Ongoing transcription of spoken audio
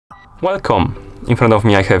Welcome! In front of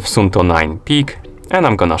me I have Suunto Peak, and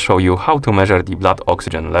I'm gonna show you how to measure the blood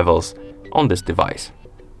oxygen levels on this device.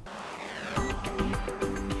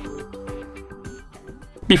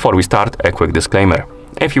 Before we start, a quick disclaimer.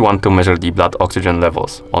 If you want to measure the blood oxygen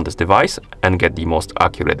levels on this device and get the most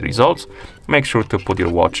accurate results, make sure to put your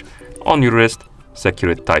watch on your wrist, secure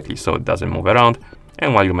it tightly so it doesn't move around,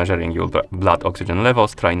 and while you're measuring your blood oxygen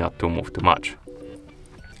levels, try not to move too much.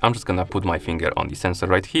 I'm just gonna put my finger on the sensor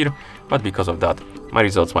right here, but because of that, my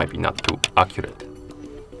results might be not too accurate.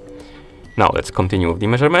 Now let's continue with the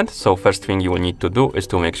measurement. So first thing you will need to do is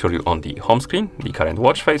to make sure you're on the home screen, the current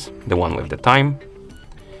watch face, the one with the time.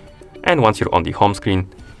 And once you're on the home screen,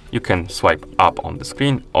 you can swipe up on the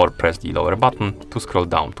screen or press the lower button to scroll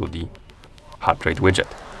down to the heart rate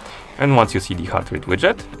widget. And once you see the heart rate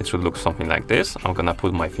widget, it should look something like this. I'm gonna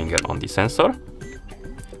put my finger on the sensor.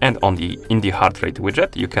 And in the heart rate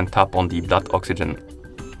widget, you can tap on the blood oxygen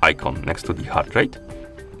icon next to the heart rate,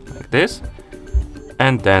 like this.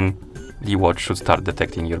 And then the watch should start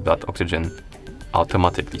detecting your blood oxygen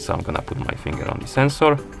automatically. So I'm gonna put my finger on the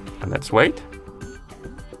sensor and let's wait.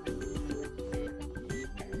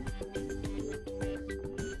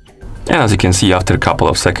 And as you can see, after a couple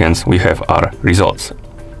of seconds, we have our results.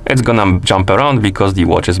 It's gonna jump around because the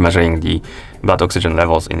watch is measuring the blood oxygen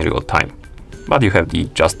levels in real time. But you have the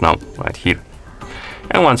just now right here.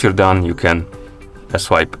 And once you're done, you can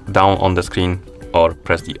swipe down on the screen or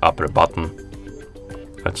press the upper button.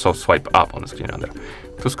 So swipe up on the screen rather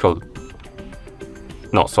to scroll.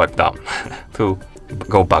 No, swipe down to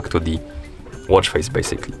go back to the watch face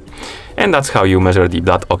basically. And that's how you measure the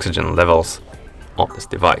blood oxygen levels on this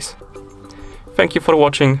device. Thank you for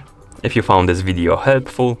watching. If you found this video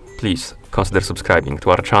helpful, please consider subscribing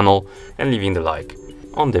to our channel and leaving the like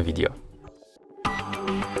on the video.